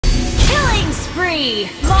spree!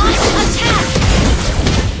 Launch attack!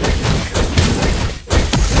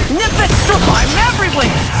 I'm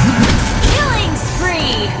everywhere! Killing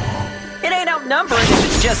spree! It ain't outnumbered if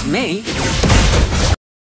it's just me.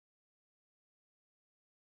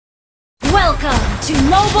 Welcome to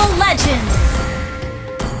Mobile Legends!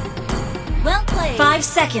 Well played. 5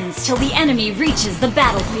 seconds till the enemy reaches the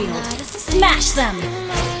battlefield. Smash them!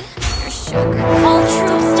 All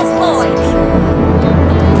troops deployed!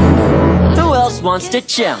 Who else wants to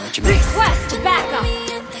challenge me? Request backup!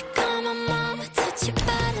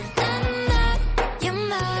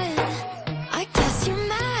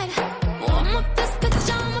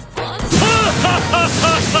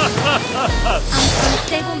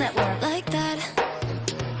 Unstable network. Like that.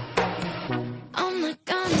 I'm not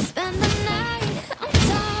gonna spend the night. I'm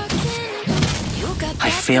talking. You got I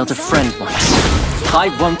failed a friend once. I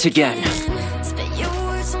won't again. Spit your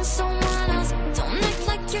words on someone else. Don't act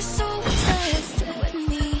like you're so obsessed with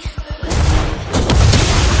me.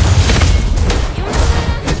 You know that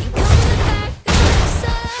I'm coming back.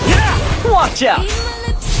 Yeah! Watch out!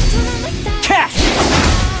 Catch!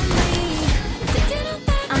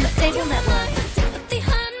 Unstable network.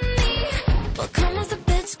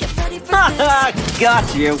 Haha!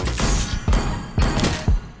 Got you!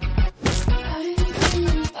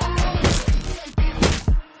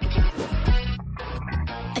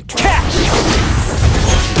 Catch!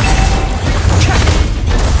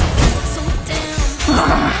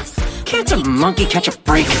 Can't a monkey catch a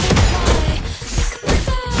break?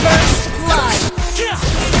 First blood.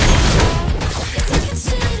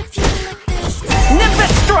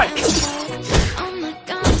 Nimbus strike!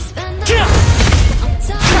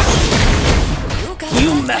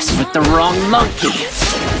 You mess with the wrong monkey!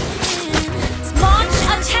 Launch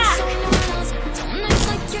attack!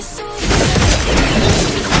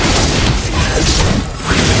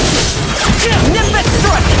 Nimbus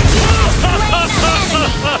strike!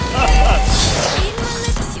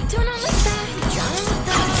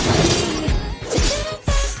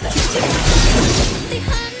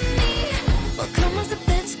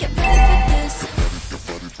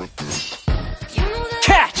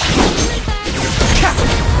 Catch!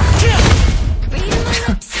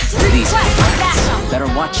 These better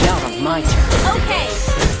watch out on my turn. Okay.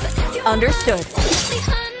 Understood.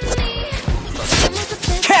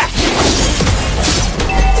 Catch!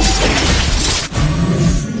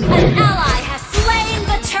 An ally has slain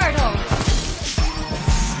the turtle.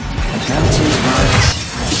 Mountain rise.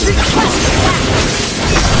 Request backup.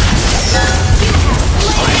 You have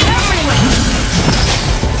slain everyone.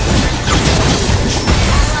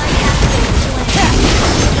 Ally has been slain.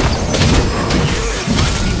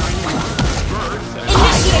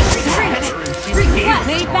 Initiate retreat.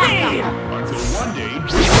 Request backup.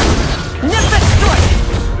 Nimbus strike!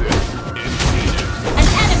 An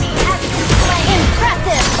enemy has been slain.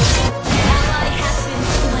 Impressive. Ally has been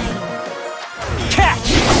slain. Catch!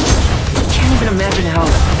 Can't even imagine how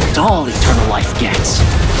dull eternal life gets.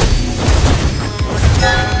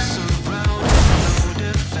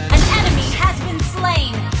 An enemy has been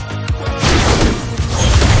slain.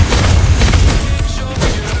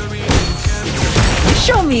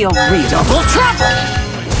 Show me a redouble trouble!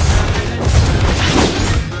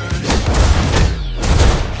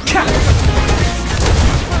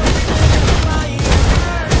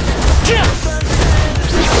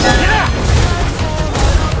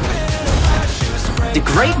 The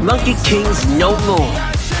Great Monkey King's no more.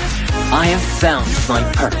 I have found my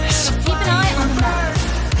purpose. Keep an eye on the map.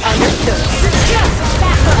 Understood. Just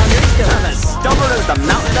back up. Understood. I'm as stubborn as the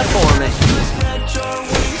mountain that bore me.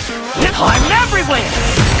 I'm everywhere!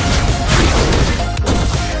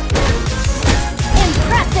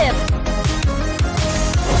 Impressive.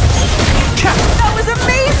 That was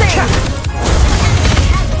amazing! Enemy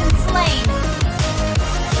has been slain.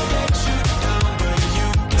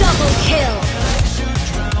 Double kill.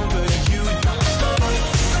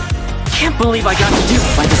 Can't believe I got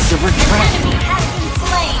duped by the silver dragon. Enemy has been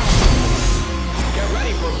slain.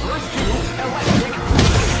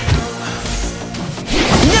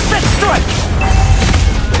 Nimbus strike!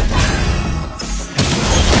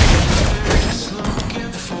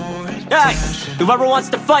 Hey, whoever wants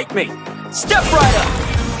to fight me, step right up!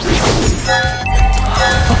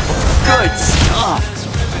 Good stuff!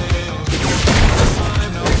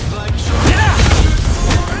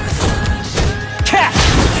 Catch!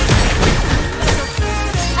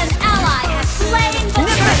 An ally has slain the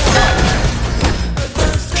turtle.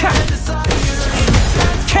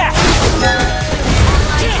 Catch!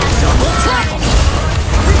 Ally has Double trouble!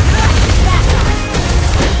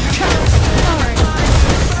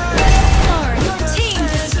 Your team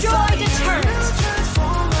destroyed a turret.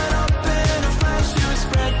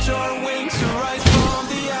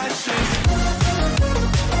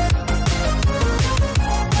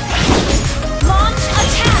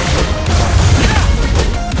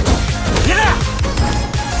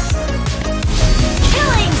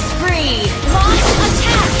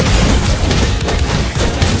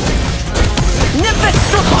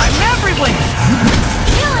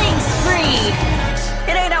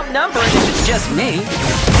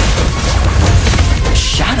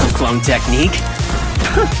 Shadow clone technique?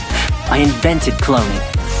 I invented cloning.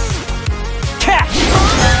 Catch!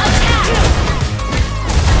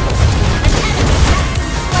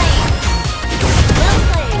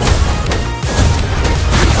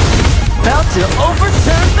 About to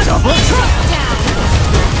overturn the double trap!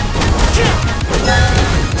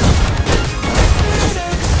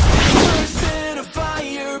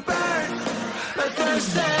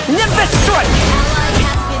 Nimbus strike!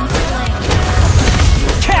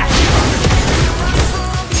 Catch!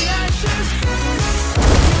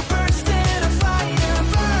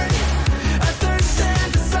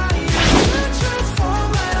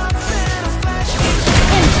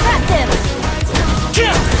 Impressive!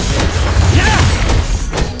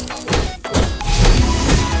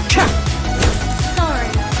 Sorry.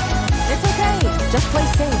 It's okay. Just play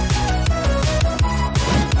safe.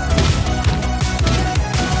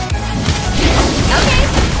 Okay.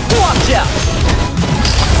 Watch out!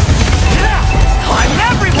 I'm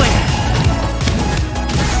everywhere!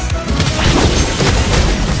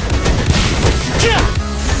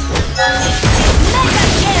 Mega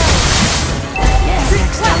kill!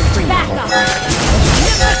 Request backup!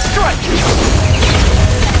 Nimbus strike!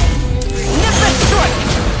 Nimbus strike!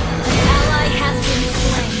 Ally has been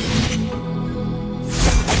slain.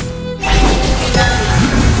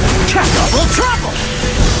 Double trouble!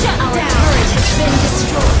 Shut down! Our turret has been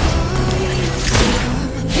destroyed.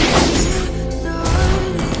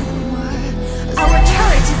 Our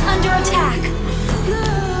turret is under attack.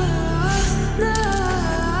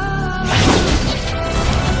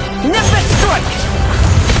 Nimbus strike!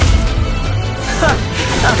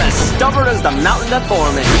 I'm as stubborn as the mountain that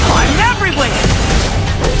bore me. I'm everywhere!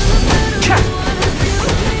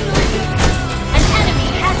 An enemy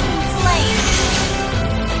has been slain.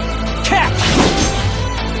 Catch!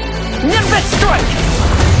 Nimbus strike!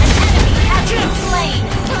 An enemy has been slain.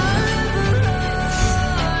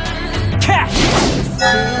 Catch!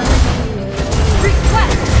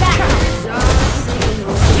 Request backup.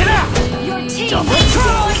 Get out! Your team Double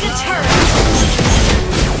destroyed the turret.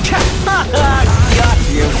 Got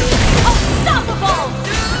you! Unstoppable!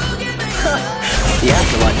 The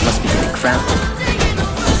afterlife must be getting crowded.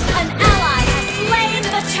 An ally has slain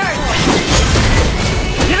the turtle.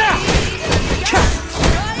 Get out!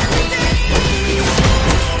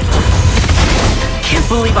 Can't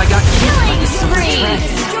believe I got hit by Killing this silver spree. dragon.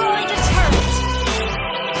 Destroyed a turret.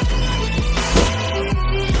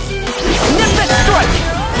 Nimbus strike!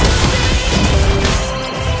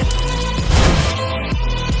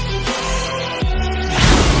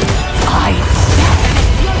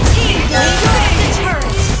 Your team destroyed the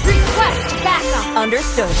turret. Request backup.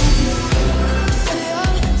 Understood.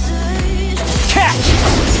 Catch!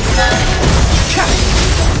 Catch!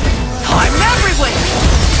 I'm everywhere!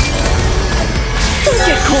 Don't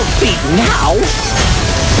get cold feet now!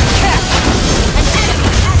 Catch! An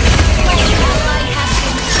enemy has been slain. Ally has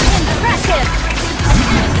been slain. Impressive. An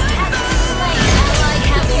enemy has been slain. Ally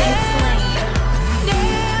has been slain.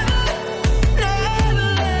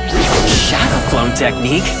 Shadow clone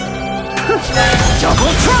technique?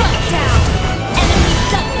 Double trap! Down. Enemy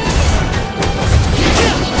double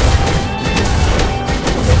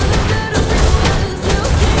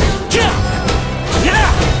Get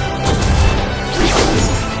out!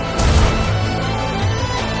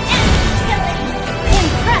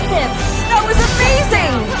 Impressive. That was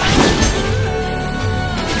amazing.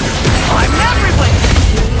 I'm everywhere!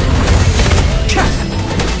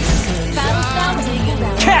 Battle style taken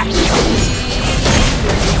down. Catch!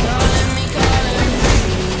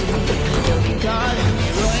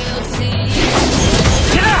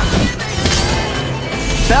 Get out!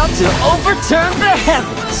 About to overturn the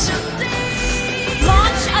heavens!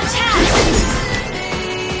 Launch attack.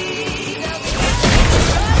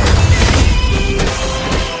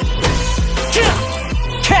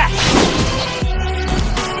 Catch!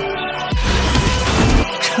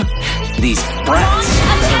 These brats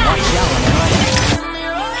better watch out on their way.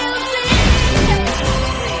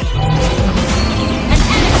 An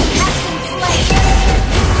enemy has been slain.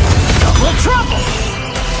 Double trouble!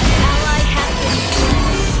 Ally has been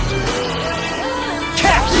slain.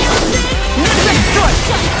 Catch! Nimbus strike!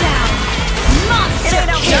 Shut down. Monster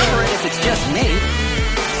kill. If it's just me.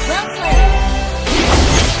 Well played.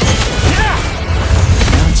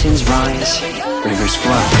 Mountains rise, rivers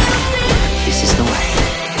flow. This is the way.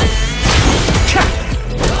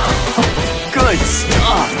 Good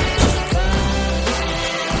stuff!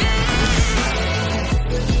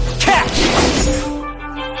 Catch!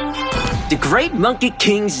 The great Monkey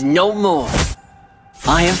King's no more.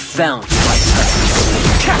 I have found my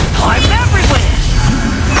purpose. I'm everywhere!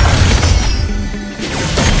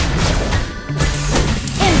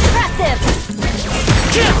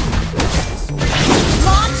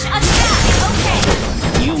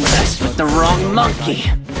 monkey!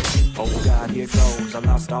 Oh God, here goes. I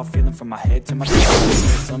lost all feeling from my head to my toes.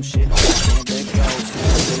 Some shit I can't let go.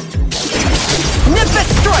 Nimbus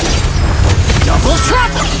strike! Double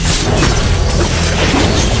trouble!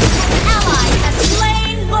 Ally has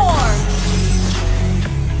slain Lord!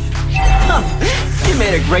 Huh, you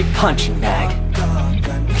made a great punching bag.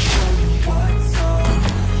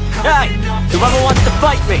 Hey, whoever wants to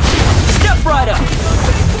fight me, step right up!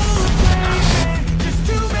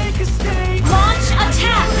 Launch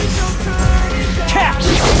attack! Catch!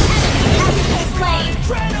 Enemy has been slain!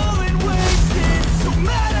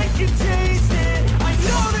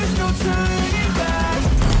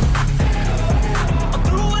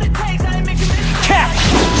 Catch!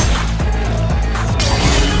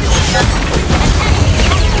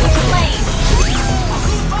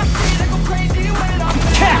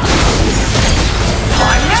 Catch!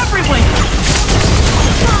 I'm everywhere!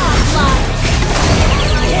 Godlike!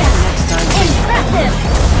 Impressive!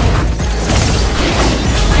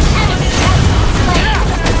 An enemy has been slain!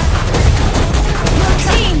 Your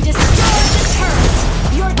team destroyed the turret!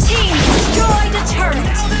 Your team destroyed a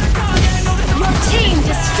turret! Your team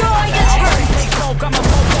destroyed a turret!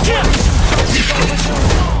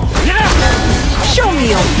 Show me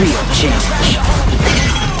a real challenge!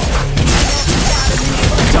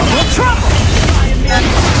 Double trouble!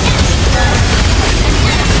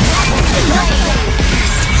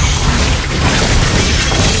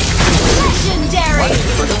 Legendary!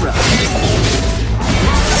 For the run.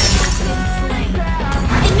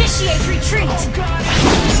 Initiate retreat!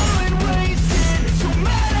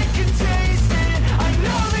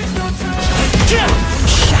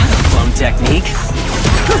 Shadow clone technique?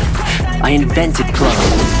 I invented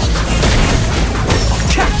clones.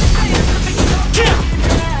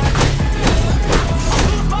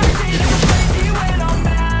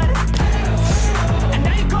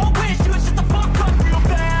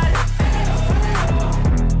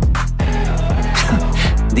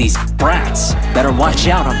 These brats better watch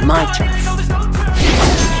out on my turf.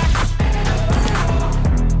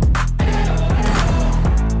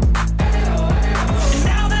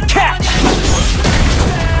 Catch!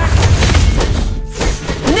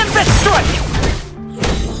 Nimbus strike!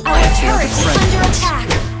 Our turret is under attack!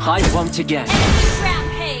 I won't again. Enemy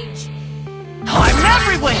rampage! I'm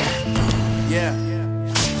everywhere! Yeah.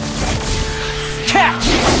 Catch!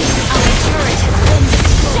 Our turret has been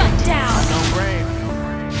shut down! No brain.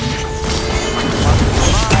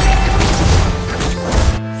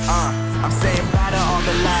 I'm saying bye to all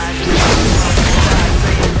the lies.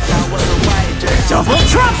 Saying that I wasn't right. Double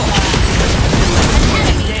trouble! An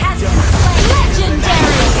enemy has been slain!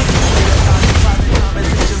 Legendary!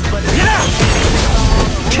 Get out!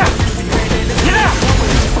 Catch! Get out!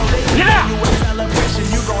 Get out! Celebration,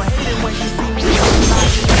 you gon' hate it when you see me.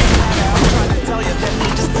 I'm trying to tell you that me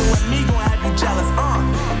just doing me gon' have you jealous.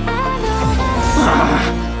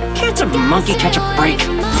 Can't a monkey catch a break?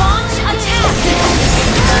 Launch attack!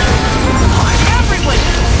 I'm everywhere!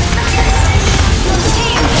 Your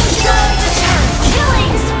team destroyed the turret!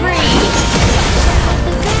 Killing spree!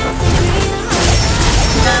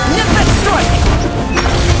 Nimbus strike!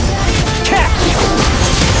 Catch!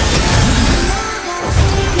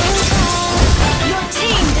 Your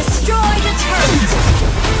team destroyed a turret!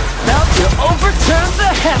 About to overturn the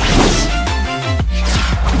heavens!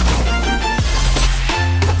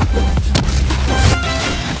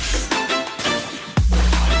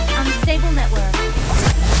 Unstable network.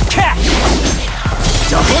 Catch!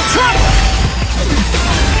 Double trouble!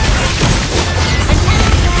 An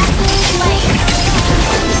enemy has been slain!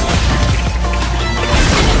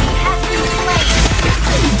 Enemy has been slain!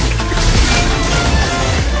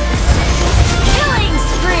 Killing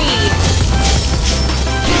spree!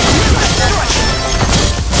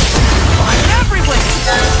 I'm everywhere!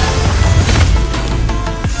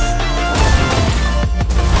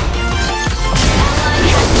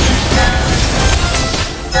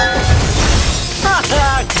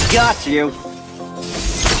 Got you!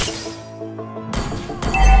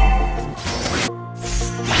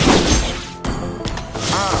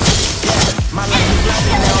 My life is like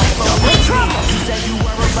an double trouble. You said you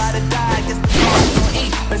were about to die, guess the cars gon'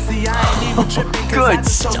 eat. But see, I ain't even tripping, cause I Good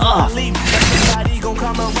just don't stuff. believe everybody gon'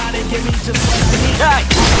 come around and give me just what I need. Hey!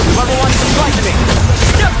 Whoever wants to fight me,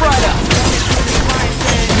 step right up!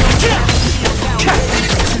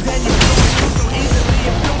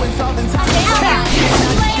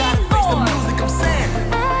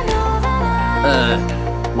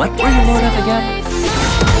 What were you lord of again?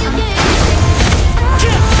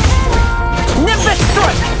 Nimbus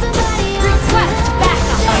strike! Request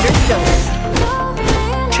backup! Understood.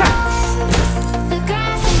 The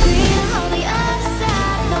grass is green on the other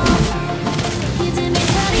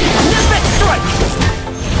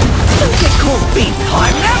Mlbb,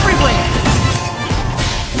 I'm everywhere!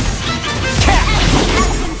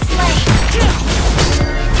 Has been slain.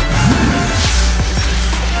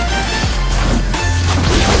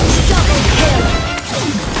 Double kill.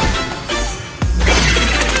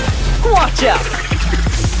 Watch out!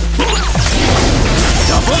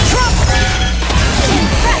 Double trump!